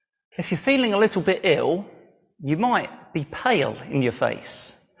If you're feeling a little bit ill, you might be pale in your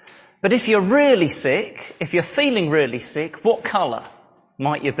face. But if you're really sick, if you're feeling really sick, what colour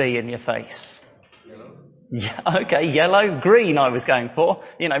might you be in your face? Yellow. Yeah, okay, yellow. Green I was going for.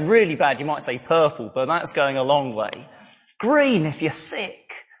 Really bad, you might say purple, but that's going a long way. Green if you're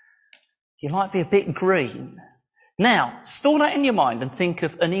sick. You might be a bit green. Now, store that in your mind and think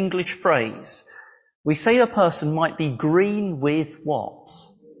of an English phrase. We say a person might be green with what?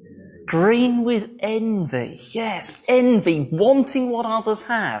 Green with envy. Yes, envy, wanting what others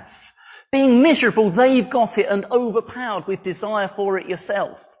have. Being miserable, they've got it, and overpowered with desire for it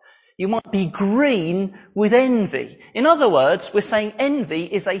yourself. You might be green with envy. In other words, we're saying envy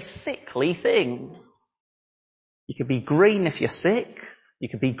is a sickly thing. You could be green if you're sick. You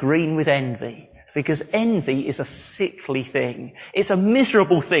could be green with envy. Because envy is a sickly thing. It's a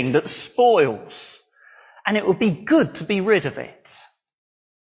miserable thing that spoils. And it would be good to be rid of it.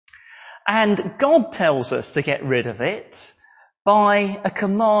 And God tells us to get rid of it by a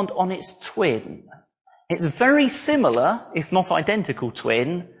command on its twin. It's very similar, if not identical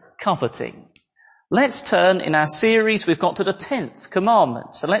twin, coveting. Let's turn in our series, we've got to the 10th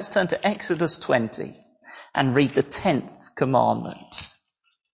commandment. So let's turn to Exodus 20 and read the 10th commandment.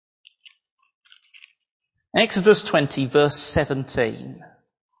 Exodus 20 verse 17.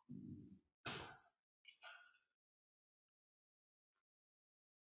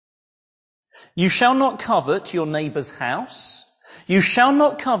 You shall not covet your neighbour's house. You shall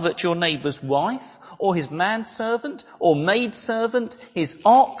not covet your neighbour's wife, or his manservant, or maidservant, his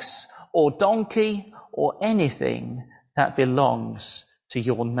ox, or donkey, or anything that belongs to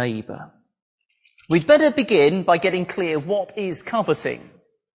your neighbour. We'd better begin by getting clear what is coveting.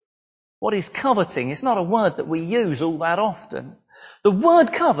 What is coveting? It's not a word that we use all that often. The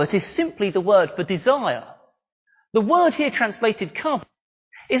word covet is simply the word for desire. The word here translated covet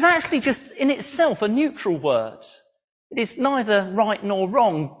is actually just in itself a neutral word. It is neither right nor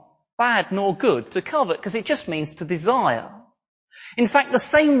wrong, bad nor good to covet, because it just means to desire. In fact, the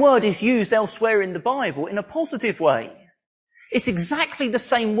same word is used elsewhere in the Bible in a positive way. It's exactly the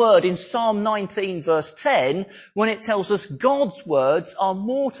same word in Psalm 19 verse 10 when it tells us God's words are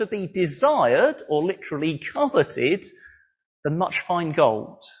more to be desired, or literally coveted, than much fine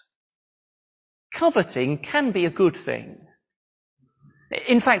gold. Coveting can be a good thing.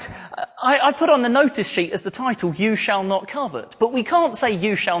 In fact, I put on the notice sheet as the title, You Shall Not Covet. But we can't say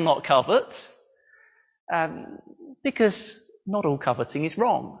you shall not covet, because not all coveting is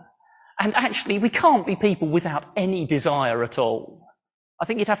wrong. And actually, we can't be people without any desire at all. I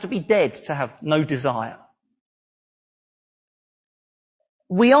think you'd have to be dead to have no desire.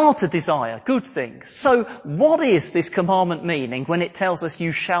 We are to desire good things. So what is this commandment meaning when it tells us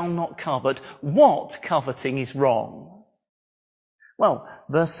you shall not covet? What coveting is wrong? Well,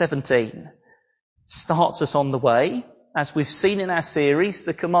 verse 17 starts us on the way. As we've seen in our series,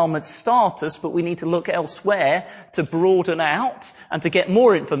 the commandments start us, but we need to look elsewhere to broaden out and to get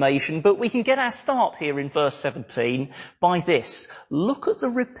more information. But we can get our start here in verse 17 by this. Look at the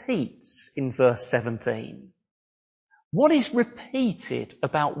repeats in verse 17. What is repeated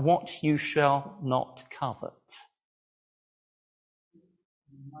about what you shall not covet?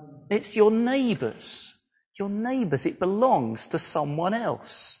 It's your neighbours. Your neighbours, it belongs to someone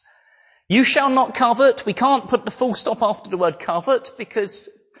else. You shall not covet. We can't put the full stop after the word covet because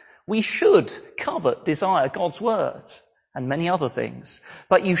we should covet, desire God's word and many other things.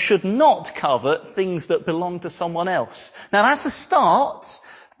 But you should not covet things that belong to someone else. Now that's a start,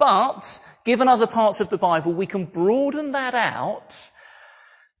 but given other parts of the Bible, we can broaden that out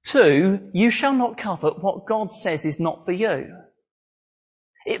to you shall not covet what God says is not for you.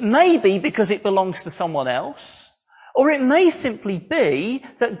 It may be because it belongs to someone else, or it may simply be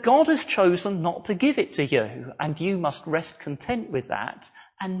that God has chosen not to give it to you, and you must rest content with that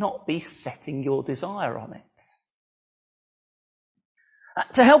and not be setting your desire on it.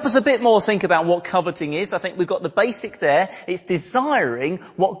 To help us a bit more think about what coveting is, I think we've got the basic there. It's desiring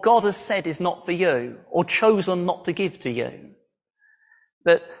what God has said is not for you, or chosen not to give to you.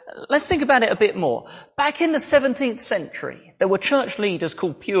 But let's think about it a bit more. Back in the 17th century, there were church leaders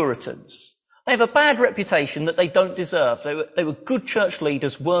called Puritans. They have a bad reputation that they don't deserve. They were good church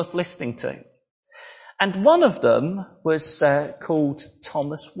leaders worth listening to. And one of them was called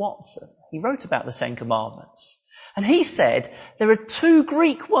Thomas Watson. He wrote about the Ten Commandments. And he said, there are two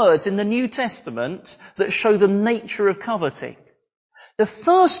Greek words in the New Testament that show the nature of coveting. The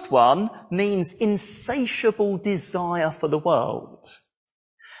first one means insatiable desire for the world.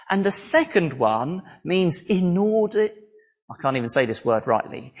 And the second one means inordinate I can't even say this word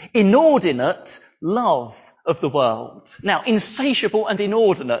rightly, inordinate love of the world. Now, insatiable and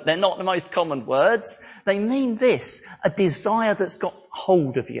inordinate, they're not the most common words. They mean this, a desire that's got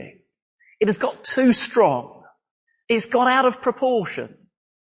hold of you. It has got too strong. It's got out of proportion.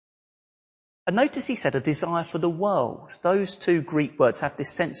 And notice he said a desire for the world. Those two Greek words have this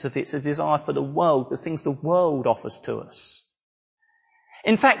sense of it's a desire for the world, the things the world offers to us.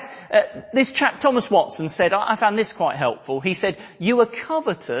 In fact, this chap Thomas Watson said, I found this quite helpful. He said, you are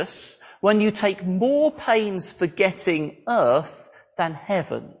covetous when you take more pains for getting earth than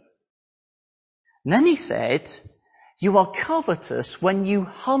heaven. And then he said, you are covetous when you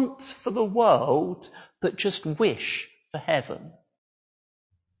hunt for the world but just wish for heaven.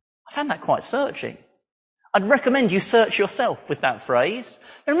 I found that quite searching. I'd recommend you search yourself with that phrase.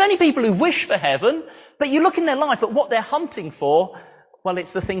 There are many people who wish for heaven, but you look in their life at what they're hunting for, well,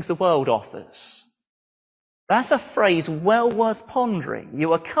 it's the things the world offers. That's a phrase well worth pondering.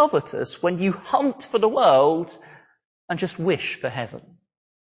 You are covetous when you hunt for the world and just wish for heaven.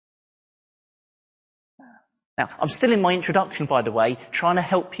 Now, I'm still in my introduction, by the way, trying to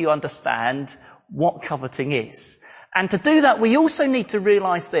help you understand what coveting is. And to do that, we also need to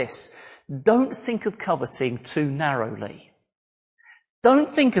realise this. Don't think of coveting too narrowly. Don't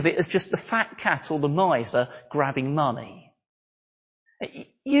think of it as just the fat cat or the miser grabbing money.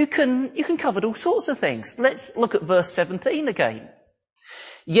 You can covet all sorts of things. Let's look at verse 17 again.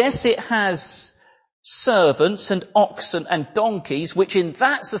 Yes, it has servants and oxen and donkeys, which in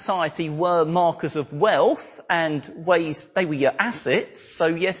that society were markers of wealth and ways they were your assets. So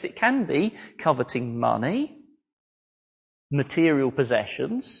yes, it can be coveting money, material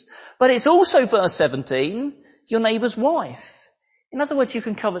possessions. But it's also, verse 17, your neighbour's wife. In other words, you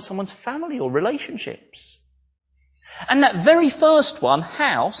can covet someone's family or relationships. And that very first one,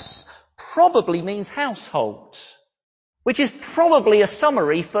 house, probably means household, which is probably a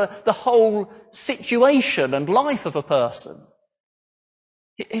summary for the whole situation and life of a person.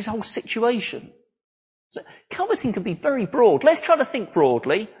 His whole situation. So coveting can be very broad. Let's try to think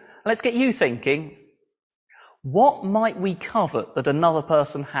broadly. Let's get you thinking. What might we covet that another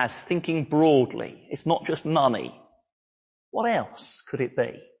person has, thinking broadly? It's not just money. What else could it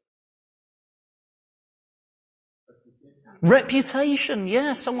be? Reputation,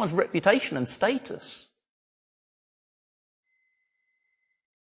 yeah, someone's reputation and status.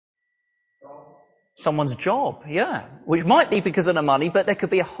 Someone's job, yeah, which might be because of the money, but there could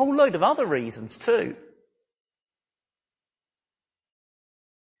be a whole load of other reasons too.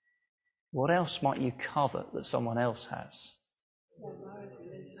 What else might you covet that someone else has?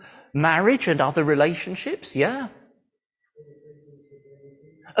 Marriage and other relationships, yeah.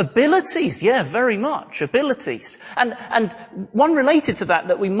 Abilities, yeah, very much. Abilities. And one related to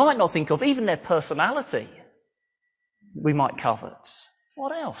that we might not think of, even their personality, we might covet.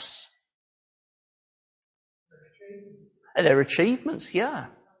 What else? Their achievements, yeah.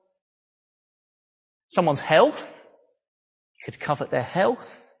 Someone's health. You could covet their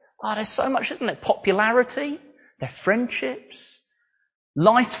health. Oh, there's so much, isn't there? Popularity, their friendships,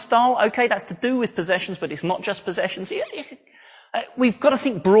 lifestyle. Okay, that's to do with possessions, but it's not just possessions. Yeah. We've got to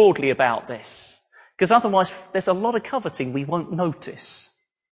think broadly about this, because otherwise there's a lot of coveting we won't notice.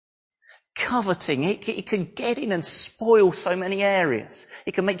 Coveting, it can get in and spoil so many areas.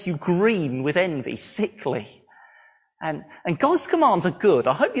 It can make you green with envy, sickly. And God's commands are good.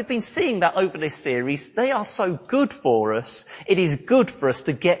 I hope you've been seeing that over this series. They are so good for us. It is good for us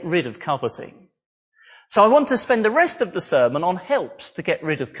to get rid of coveting. So I want to spend the rest of the sermon on helps to get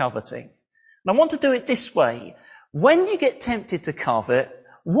rid of coveting. And I want to do it this way. When you get tempted to covet,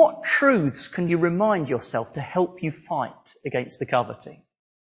 what truths can you remind yourself to help you fight against the coveting?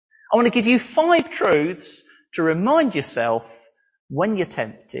 I want to give you 5 truths to remind yourself when you're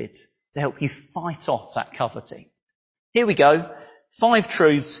tempted to help you fight off that coveting. Here we go. 5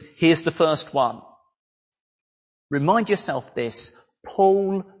 truths. Here's the first one. Remind yourself this.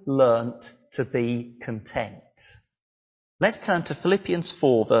 Paul learnt to be content. Let's turn to Philippians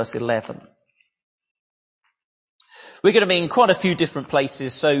 4, verse 11. We're going to be in quite a few different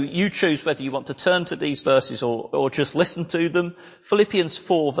places, so you choose whether you want to turn to these verses or just listen to them. Philippians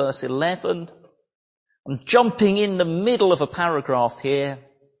 4, verse 11. I'm jumping in the middle of a paragraph here.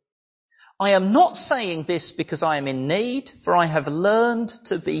 I am not saying this because I am in need, for I have learned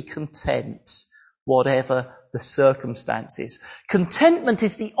to be content, whatever the circumstances. Contentment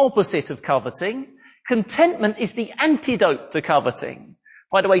is the opposite of coveting. Contentment is the antidote to coveting.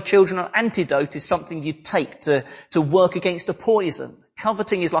 By the way, children, an antidote is something you take to work against a poison.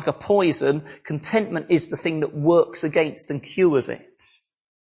 Coveting is like a poison. Contentment is the thing that works against and cures it.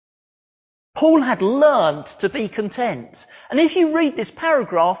 Paul had learnt to be content. And if you read this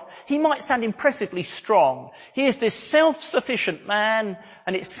paragraph, he might sound impressively strong. He is this self-sufficient man,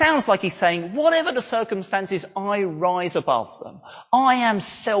 and it sounds like he's saying, whatever the circumstances, I rise above them. I am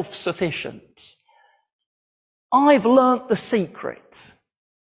self-sufficient. I've learnt the secret.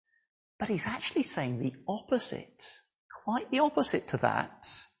 But he's actually saying the opposite, quite the opposite to that.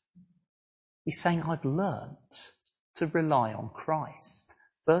 He's saying, I've learnt to rely on Christ.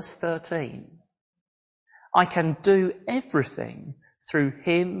 Verse 13, I can do everything through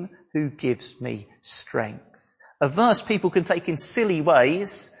him who gives me strength. A verse people can take in silly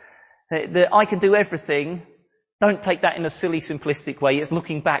ways. That I can do everything. Don't take that in a silly, simplistic way. It's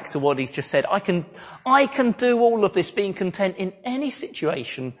looking back to what he's just said. I can do all of this, being content in any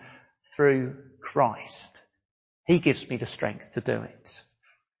situation through Christ. He gives me the strength to do it.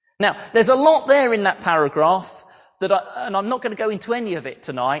 Now, there's a lot there in that paragraph. And I'm not going to go into any of it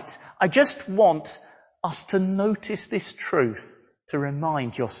tonight. I just want us to notice this truth, to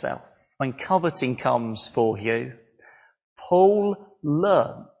remind yourself when coveting comes for you. Paul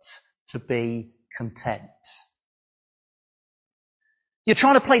learnt to be content. You're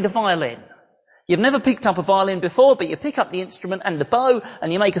trying to play the violin. You've never picked up a violin before, but you pick up the instrument and the bow,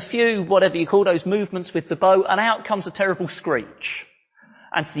 and you make a few, whatever you call those movements with the bow, and out comes a terrible screech.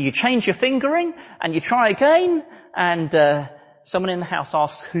 And so you change your fingering, and you try again, and someone in the house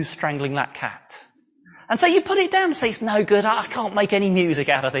asks, who's strangling that cat? And so you put it down and say, it's no good, I can't make any music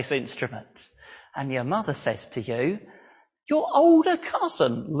out of this instrument. And your mother says to you, your older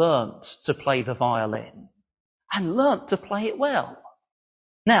cousin learnt to play the violin, and learnt to play it well.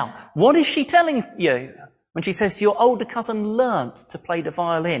 Now, what is she telling you when she says your older cousin learnt to play the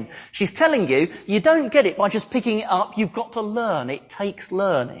violin? She's telling you, you don't get it by just picking it up, you've got to learn. It takes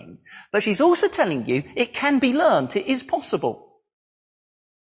learning. But she's also telling you, it can be learnt, it is possible.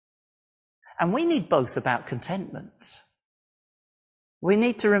 And we need both about contentment. We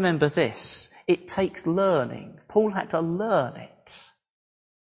need to remember this, it takes learning. Paul had to learn it.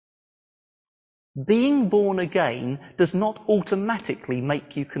 Being born again does not automatically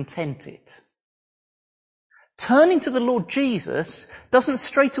make you contented. Turning to the Lord Jesus doesn't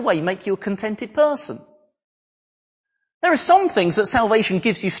straight away make you a contented person. There are some things that salvation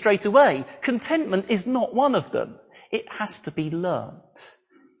gives you straight away. Contentment is not one of them. It has to be learnt.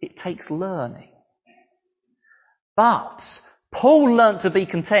 It takes learning. But Paul learnt to be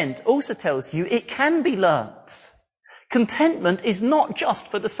content also tells you it can be learnt. Contentment is not just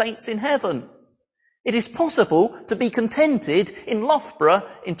for the saints in heaven. It is possible to be contented in Loughborough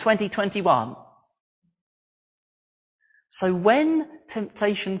in 2021. So when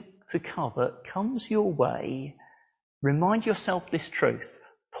temptation to covet comes your way, remind yourself this truth.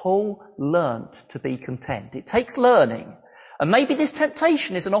 Paul learnt to be content. It takes learning. And maybe this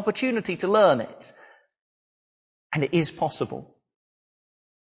temptation is an opportunity to learn it. And it is possible.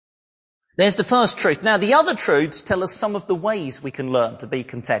 There's the first truth. Now, the other truths tell us some of the ways we can learn to be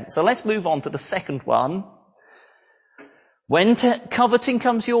content. So let's move on to the second one. When coveting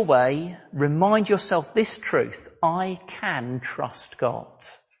comes your way, remind yourself this truth. I can trust God.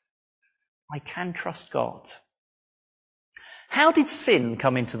 I can trust God. How did sin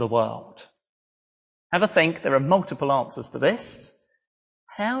come into the world? Have a think. There are multiple answers to this.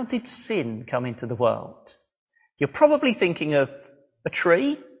 How did sin come into the world? You're probably thinking of a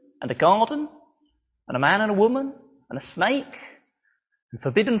tree and a garden, and a man and a woman, and a snake, and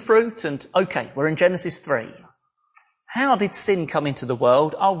forbidden fruit, and okay, we're in Genesis 3. How did sin come into the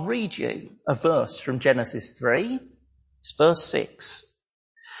world? I'll read you a verse from Genesis 3. It's verse 6.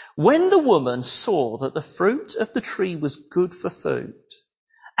 When the woman saw that the fruit of the tree was good for food,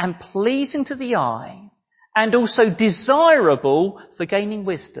 and pleasing to the eye, and also desirable for gaining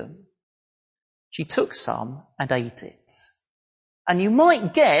wisdom, she took some and ate it. And you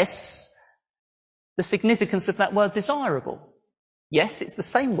might guess the significance of that word desirable. Yes, it's the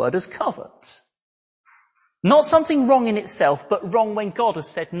same word as covet. Not something wrong in itself, but wrong when God has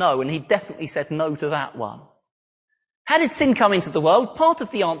said no, and he definitely said no to that one. How did sin come into the world? Part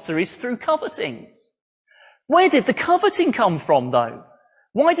of the answer is through coveting. Where did the coveting come from, though?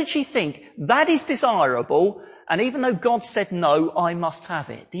 Why did she think that is desirable, and even though God said no, I must have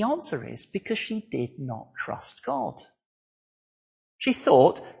it? The answer is because she did not trust God. She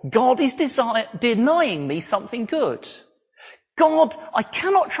thought, God is denying me something good. God, I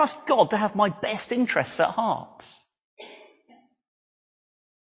cannot trust God to have my best interests at heart.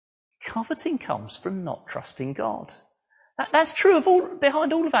 Coveting comes from not trusting God. That's true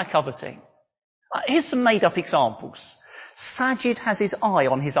behind all of our coveting. Here's some made-up examples. Sajid has his eye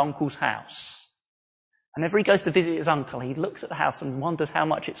on his uncle's house. Whenever he goes to visit his uncle, he looks at the house and wonders how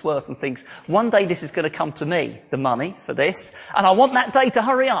much it's worth and thinks, one day this is going to come to me, the money for this, and I want that day to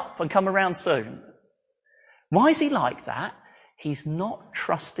hurry up and come around soon. Why is he like that? He's not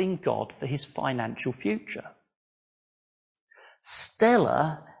trusting God for his financial future.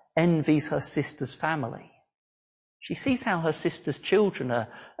 Stella envies her sister's family. She sees how her sister's children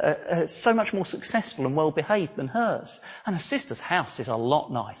are so much more successful and well behaved than hers. And her sister's house is a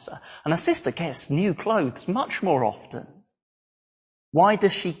lot nicer. And her sister gets new clothes much more often. Why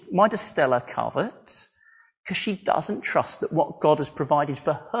does Stella covet? Because she doesn't trust that what God has provided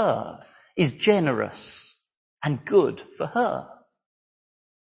for her is generous and good for her.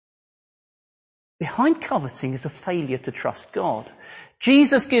 Behind coveting is a failure to trust God.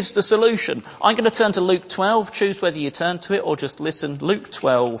 Jesus gives the solution. I'm going to turn to Luke 12. Choose whether you turn to it or just listen. Luke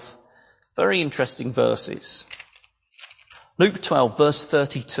 12. Very interesting verses. Luke 12, verse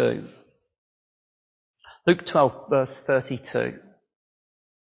 32. Luke 12, verse 32.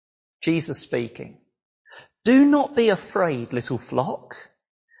 Jesus speaking. Do not be afraid, little flock,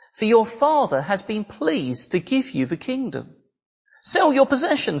 for your Father has been pleased to give you the kingdom. Sell your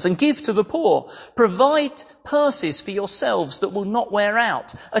possessions and give to the poor. Provide purses for yourselves that will not wear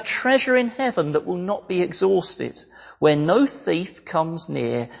out, a treasure in heaven that will not be exhausted, where no thief comes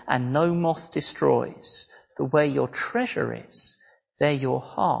near and no moth destroys. For where your treasure is, there your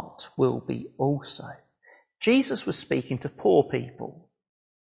heart will be also. Jesus was speaking to poor people.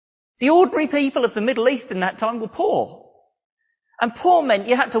 The ordinary people of the Middle East in that time were poor. And poor meant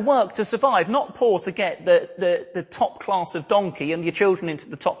you had to work to survive, not poor to get the top class of donkey and your children into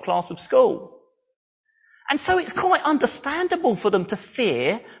the top class of school. And so it's quite understandable for them to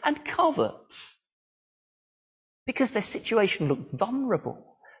fear and covet, because their situation looked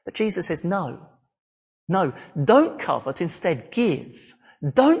vulnerable. But Jesus says, no, don't covet, instead give.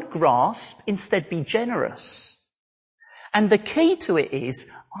 Don't grasp, instead be generous. And the key to it is,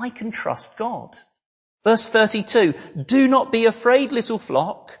 I can trust God. Verse 32, do not be afraid, little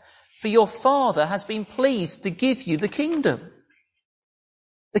flock, for your Father has been pleased to give you the kingdom.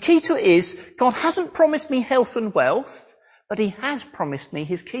 The key to it is, God hasn't promised me health and wealth, but he has promised me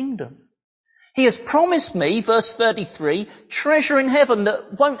his kingdom. He has promised me, verse 33, treasure in heaven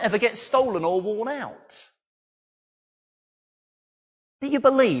that won't ever get stolen or worn out. Do you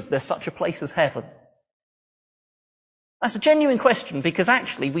believe there's such a place as heaven? That's a genuine question, because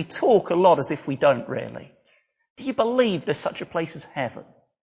actually we talk a lot as if we don't really. Do you believe there's such a place as heaven?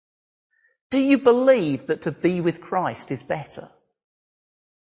 Do you believe that to be with Christ is better?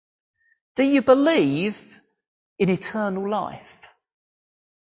 Do you believe in eternal life?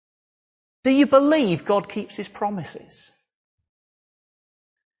 Do you believe God keeps his promises?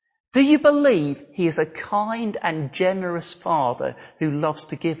 Do you believe he is a kind and generous Father who loves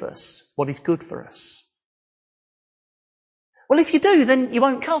to give us what is good for us? Well, if you do, then you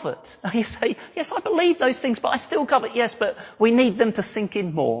won't covet. You say, yes, I believe those things, but I still covet. Yes, but we need them to sink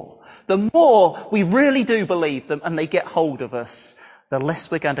in more. The more we really do believe them and they get hold of us, the less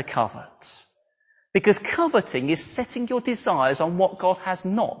we're going to covet. Because coveting is setting your desires on what God has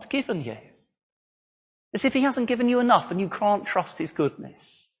not given you. As if he hasn't given you enough and you can't trust his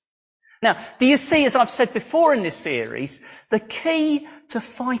goodness. Now, do you see, as I've said before in this series, the key to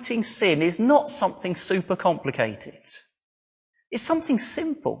fighting sin is not something super complicated. It's something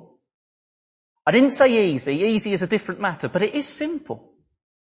simple. I didn't say easy. Easy is a different matter, but it is simple.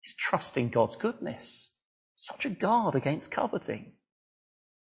 It's trusting God's goodness. Such a guard against coveting.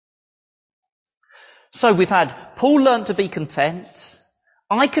 So we've had Paul learnt to be content.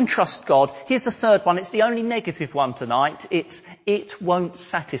 I can trust God. Here's the third one. It's the only negative one tonight. It won't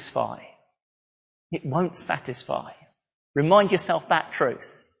satisfy. It won't satisfy. Remind yourself that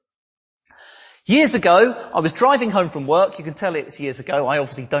truth. Years ago, I was driving home from work. You can tell it was years ago. I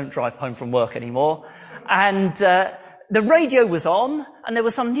obviously don't drive home from work anymore. And the radio was on, and there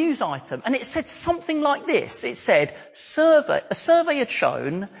was some news item, and it said something like this. It said, a survey had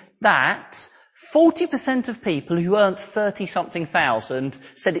shown that 40% of people who earned 30-something thousand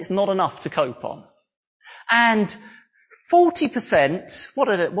said it's not enough to cope on. And 40%, what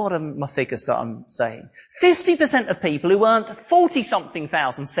are my figures that I'm saying? 50% of people who earned 40-something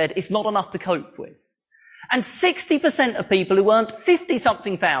thousand said it's not enough to cope with. And 60% of people who earned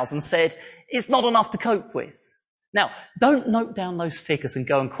 50-something thousand said it's not enough to cope with. Now, don't note down those figures and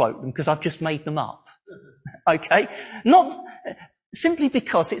go and quote them, because I've just made them up. Okay? Not simply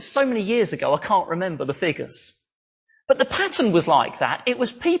because it's so many years ago I can't remember the figures. But the pattern was like that. It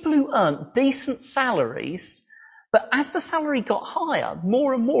was people who earned decent salaries, but as the salary got higher,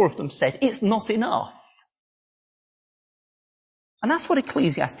 more and more of them said, it's not enough. And that's what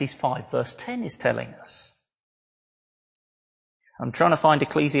Ecclesiastes 5 verse 10 is telling us. I'm trying to find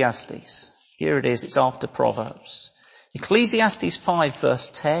Ecclesiastes. Here it is, it's after Proverbs. Ecclesiastes 5 verse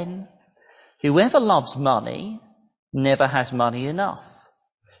 10. Whoever loves money never has money enough.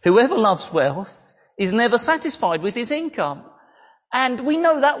 Whoever loves wealth is never satisfied with his income. And we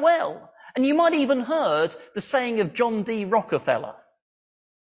know that well. And you might even heard the saying of John D. Rockefeller.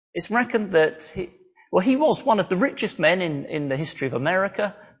 It's reckoned that he was one of the richest men in the history of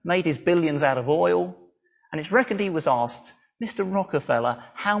America, made his billions out of oil. And it's reckoned he was asked, Mr. Rockefeller,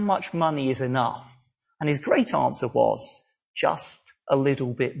 how much money is enough? And his great answer was, just a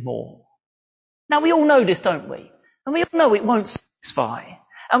little bit more. Now we all know this, don't we? And we all know it won't satisfy.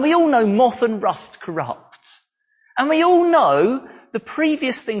 And we all know moth and rust corrupt. And we all know the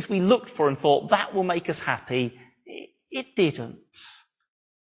previous things we looked for and thought that will make us happy, it didn't.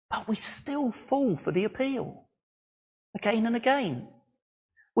 But we still fall for the appeal. Again and again.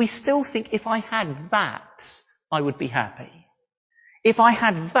 We still think if I had that, I would be happy. If I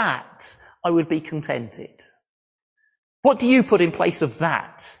had that, I would be contented. What do you put in place of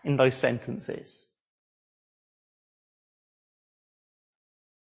that in those sentences?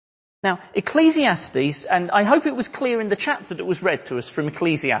 Now, Ecclesiastes, and I hope it was clear in the chapter that was read to us from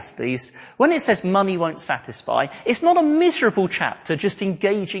Ecclesiastes, when it says money won't satisfy, it's not a miserable chapter just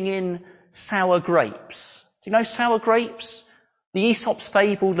engaging in sour grapes. Do you know sour grapes? The Aesop's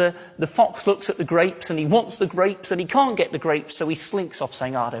fable, the fox looks at the grapes and he wants the grapes and he can't get the grapes, so he slinks off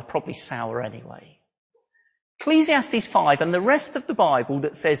saying, they're probably sour anyway. Ecclesiastes 5 and the rest of the Bible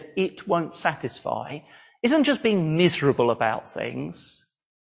that says it won't satisfy isn't just being miserable about things,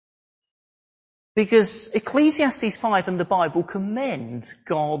 because Ecclesiastes 5 and the Bible commend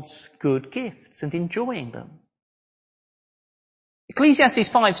God's good gifts and enjoying them. Ecclesiastes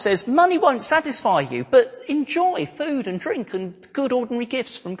 5 says, money won't satisfy you, but enjoy food and drink and good ordinary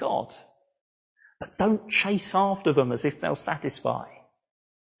gifts from God. But don't chase after them as if they'll satisfy.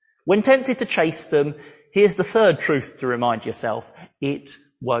 When tempted to chase them, here's the third truth to remind yourself. It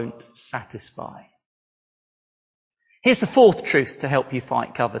won't satisfy. Here's the fourth truth to help you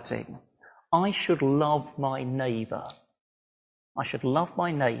fight coveting. I should love my neighbour. I should love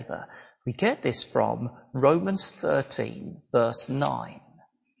my neighbour. We get this from Romans 13, verse 9.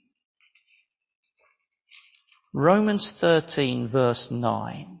 Romans 13, verse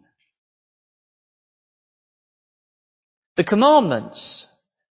 9. The commandments: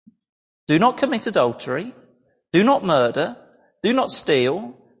 do not commit adultery, do not murder, do not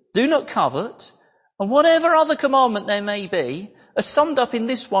steal, do not covet, and whatever other commandment there may be, are summed up in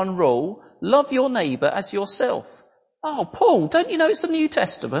this one rule: love your neighbour as yourself. Oh, Paul, don't you know it's the New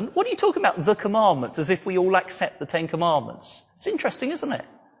Testament? What are you talking about, the commandments, as if we all accept the 10 Commandments? It's interesting, isn't it?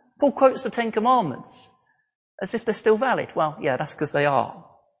 Paul quotes the 10 Commandments as if they're still valid. Well, yeah, that's because they are.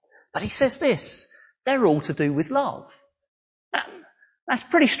 But he says this: they're all to do with love. That's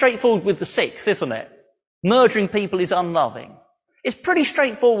pretty straightforward with the 6th, isn't it? Murdering people is unloving. It's pretty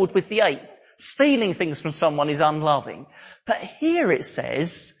straightforward with the 8th. Stealing things from someone is unloving. But here it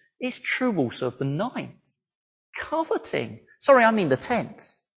says it's true also of the 9th. Coveting. Sorry, I mean the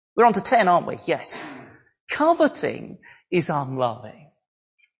 10th. We're on to 10, aren't we? Yes. Coveting is unloving.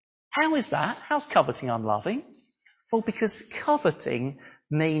 How is that? How's coveting unloving? Well, because coveting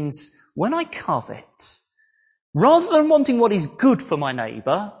means when I covet, rather than wanting what is good for my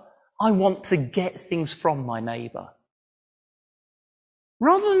neighbour, I want to get things from my neighbour.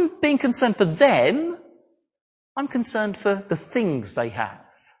 Rather than being concerned for them, I'm concerned for the things they have.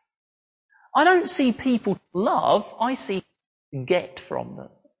 I don't see people to love, I see get from them.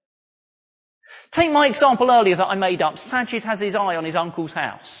 Take my example earlier that I made up. Sajid has his eye on his uncle's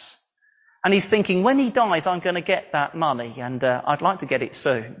house. And he's thinking, when he dies, I'm going to get that money and I'd like to get it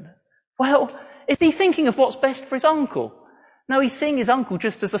soon. Well, is he thinking of what's best for his uncle? No, he's seeing his uncle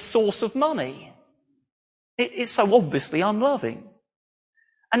just as a source of money. It's so obviously unloving.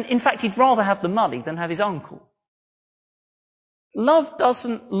 And in fact, he'd rather have the money than have his uncle. Love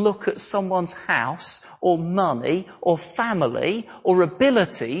doesn't look at someone's house or money or family or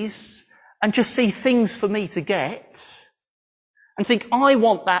abilities and just see things for me to get and think, I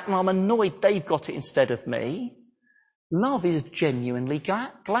want that and I'm annoyed they've got it instead of me. Love is genuinely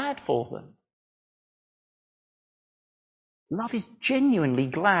glad for them. Love is genuinely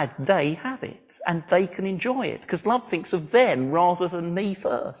glad they have it and they can enjoy it, because love thinks of them rather than me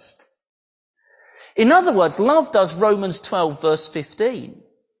first. In other words, love does Romans 12 verse 15.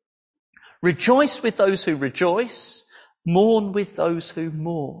 Rejoice with those who rejoice, mourn with those who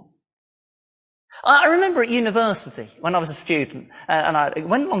mourn. I remember at university, when I was a student, and I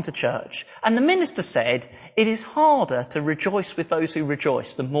went along to church, and the minister said, it is harder to rejoice with those who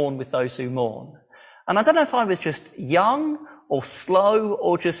rejoice than mourn with those who mourn. And I don't know if I was just young or slow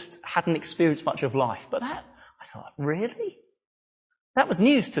or just hadn't experienced much of life, but I thought, really? That was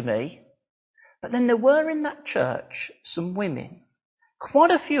news to me. But then there were in that church some women.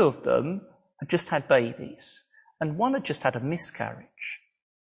 Quite a few of them had just had babies, and one had just had a miscarriage.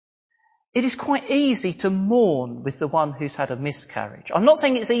 It is quite easy to mourn with the one who's had a miscarriage. I'm not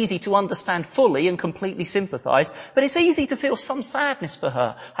saying it's easy to understand fully and completely sympathise, but it's easy to feel some sadness for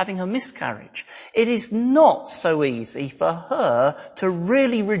her having a miscarriage. It is not so easy for her to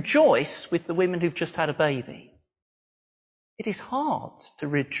really rejoice with the women who've just had a baby. It is hard to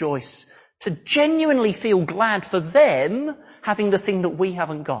rejoice, to genuinely feel glad for them having the thing that we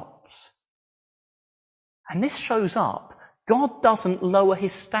haven't got. And this shows up. God doesn't lower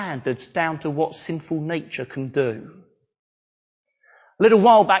his standards down to what sinful nature can do. A little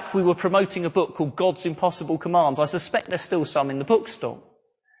while back we were promoting a book called God's Impossible Commands. I suspect there's still some in the bookstore.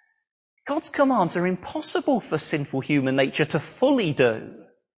 God's commands are impossible for sinful human nature to fully do.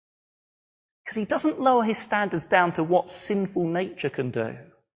 Because he doesn't lower his standards down to what sinful nature can do.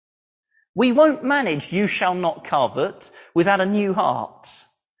 We won't manage you shall not covet without a new heart.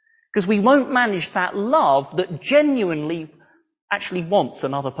 Because we won't manage that love that genuinely actually wants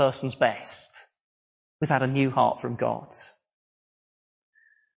another person's best without a new heart from God.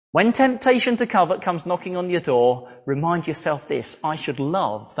 When temptation to covet comes knocking on your door, remind yourself this: I should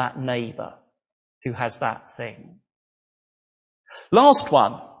love that neighbour who has that thing. Last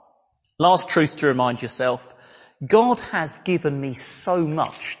truth to remind yourself: God has given me so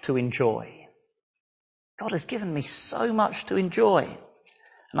much to enjoy. God has given me so much to enjoy.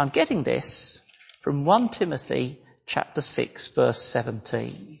 And I'm getting this from 1 Timothy chapter 6, verse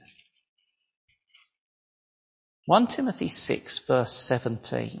 17. 1 Timothy 6, verse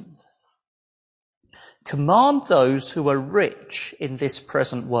 17. Command those who are rich in this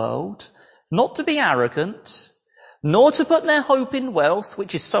present world not to be arrogant, nor to put their hope in wealth,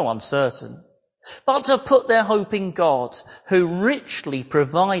 which is so uncertain, but to put their hope in God, who richly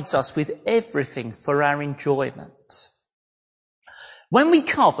provides us with everything for our enjoyment. When we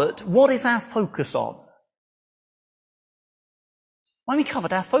covet, what is our focus on? When we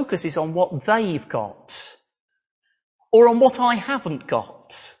covet, our focus is on what they've got, or on what I haven't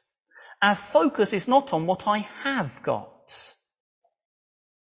got. Our focus is not on what I have got.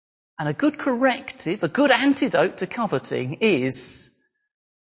 And a good corrective, a good antidote to coveting is,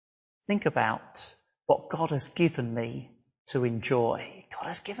 think about what God has given me to enjoy. God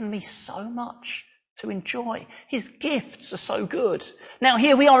has given me so much to enjoy. His gifts are so good. Now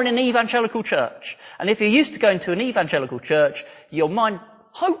here we are in an evangelical church. And if you're used to going to an evangelical church, your mind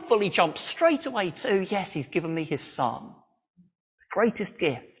hopefully jumps straight away to, yes, he's given me his son. The greatest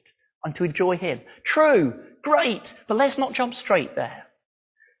gift. I'm to enjoy him. True, great, but let's not jump straight there.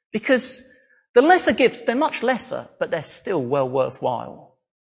 Because the lesser gifts, they're much lesser, but they're still well worthwhile.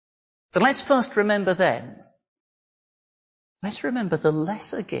 So let's first remember them. Let's remember the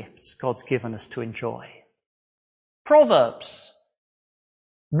lesser gifts God's given us to enjoy. Proverbs,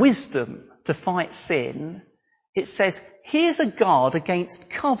 wisdom to fight sin. It says, here's a guard against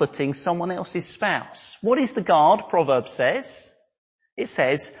coveting someone else's spouse. What is the guard, Proverbs says? It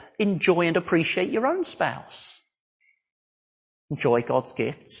says, enjoy and appreciate your own spouse. Enjoy God's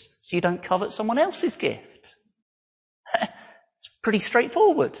gifts so you don't covet someone else's gift. It's pretty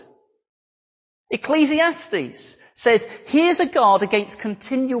straightforward. Ecclesiastes says, here's a guard against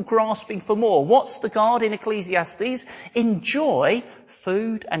continual grasping for more. What's the guard in Ecclesiastes? Enjoy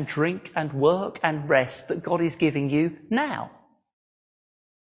food and drink and work and rest that God is giving you now.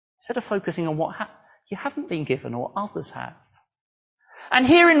 Instead of focusing on what you haven't been given or others have. And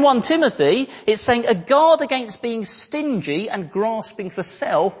here in 1 Timothy, it's saying a guard against being stingy and grasping for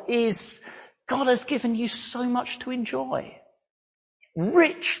self is God has given you so much to enjoy.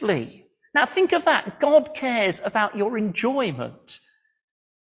 Richly. Now think of that. God cares about your enjoyment.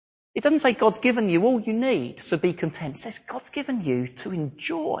 It doesn't say God's given you all you need, so be content. It says God's given you to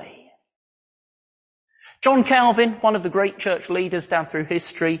enjoy. John Calvin, one of the great church leaders down through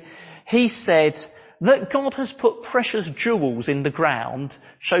history, he said that God has put precious jewels in the ground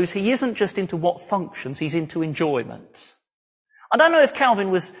shows he isn't just into what functions, he's into enjoyment. I don't know if Calvin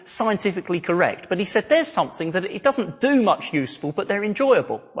was scientifically correct, but he said there's something that it doesn't do much useful, but they're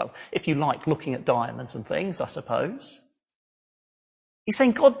enjoyable. Well, if you like looking at diamonds and things, I suppose. He's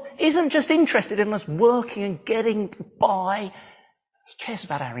saying God isn't just interested in us working and getting by. He cares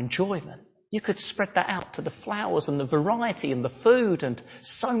about our enjoyment. You could spread that out to the flowers and the variety and the food and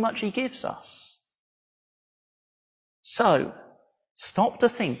so much he gives us. So, stop to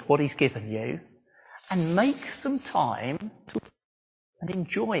think what he's given you and make some time to and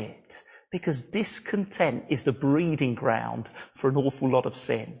enjoy it, because discontent is the breeding ground for an awful lot of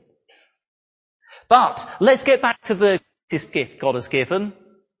sin. But let's get back to the greatest gift God has given.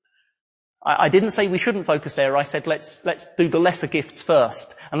 I didn't say we shouldn't focus there. I said let's do the lesser gifts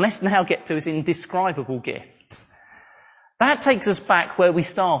first. And let's now get to his indescribable gift. That takes us back where we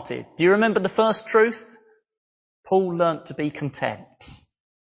started. Do you remember the first truth? Paul learnt to be content.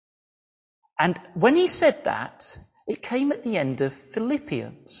 And when he said that, it came at the end of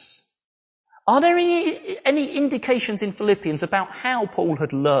Philippians. Are there any indications in Philippians about how Paul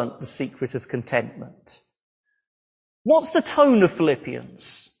had learnt the secret of contentment? What's the tone of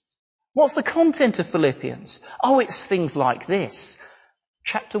Philippians? What's the content of Philippians? Oh, it's things like this.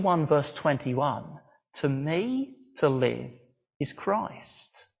 Chapter 1, verse 21. To me, to live is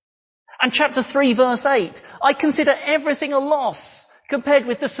Christ. And chapter 3, verse 8. I consider everything a loss compared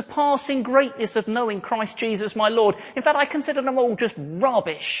with the surpassing greatness of knowing Christ Jesus my Lord. In fact, I consider them all just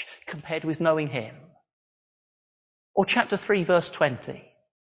rubbish compared with knowing him. Or chapter 3, verse 20.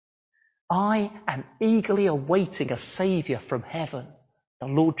 I am eagerly awaiting a Saviour from heaven, the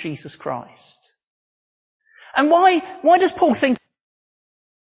Lord Jesus Christ. And why does Paul think?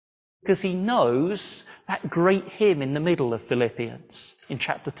 Because he knows that great hymn in the middle of Philippians in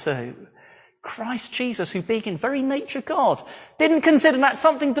chapter 2. Christ Jesus, who being in very nature God, didn't consider that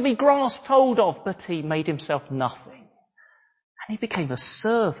something to be grasped hold of, but he made himself nothing. And he became a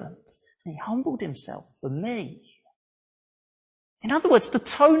servant, and he humbled himself for me. In other words, the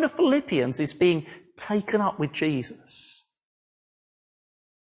tone of Philippians is being taken up with Jesus.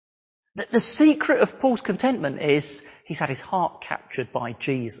 The secret of Paul's contentment is he's had his heart captured by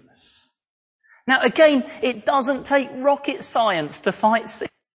Jesus. Now again, it doesn't take rocket science to fight sin.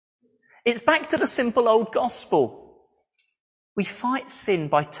 It's back to the simple old gospel. We fight sin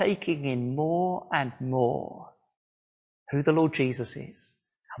by taking in more and more who the Lord Jesus is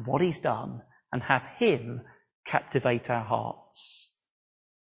and what he's done, and have him captivate our hearts.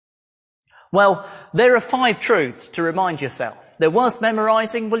 Well, there are 5 truths to remind yourself. They're worth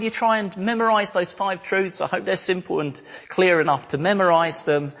memorising. Will you try and memorise those 5 truths? I hope they're simple and clear enough to memorise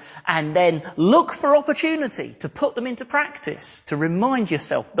them. And then look for opportunity to put them into practice, to remind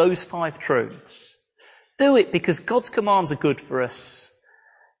yourself those 5 truths. Do it because God's commands are good for us.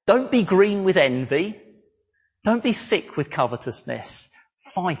 Don't be green with envy. Don't be sick with covetousness.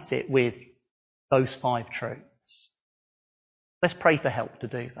 Fight it with those 5 truths. Let's pray for help to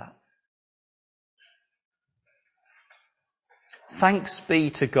do that. Thanks be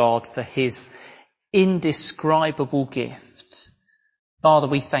to God for his indescribable gift. Father,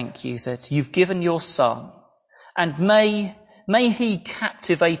 we thank you that you've given your Son, and may he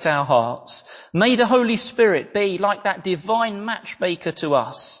captivate our hearts. May the Holy Spirit be like that divine matchmaker to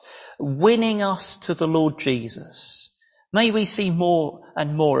us, winning us to the Lord Jesus. May we see more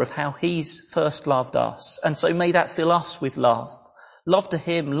and more of how he's first loved us, and so may that fill us with love. Love to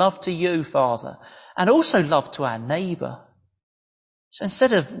him, love to you, Father, and also love to our neighbour. So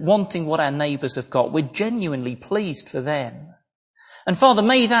instead of wanting what our neighbours have got, we're genuinely pleased for them. And Father,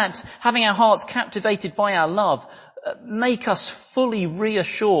 may that, having our hearts captivated by our love, make us fully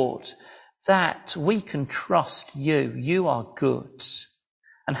reassured that we can trust you. You are good.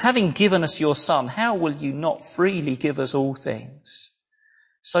 And having given us your Son, how will you not freely give us all things?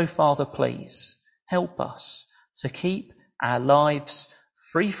 So Father, please help us to keep our lives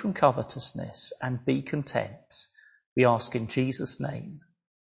free from covetousness and be content. We ask in Jesus' name.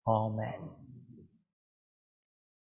 Amen.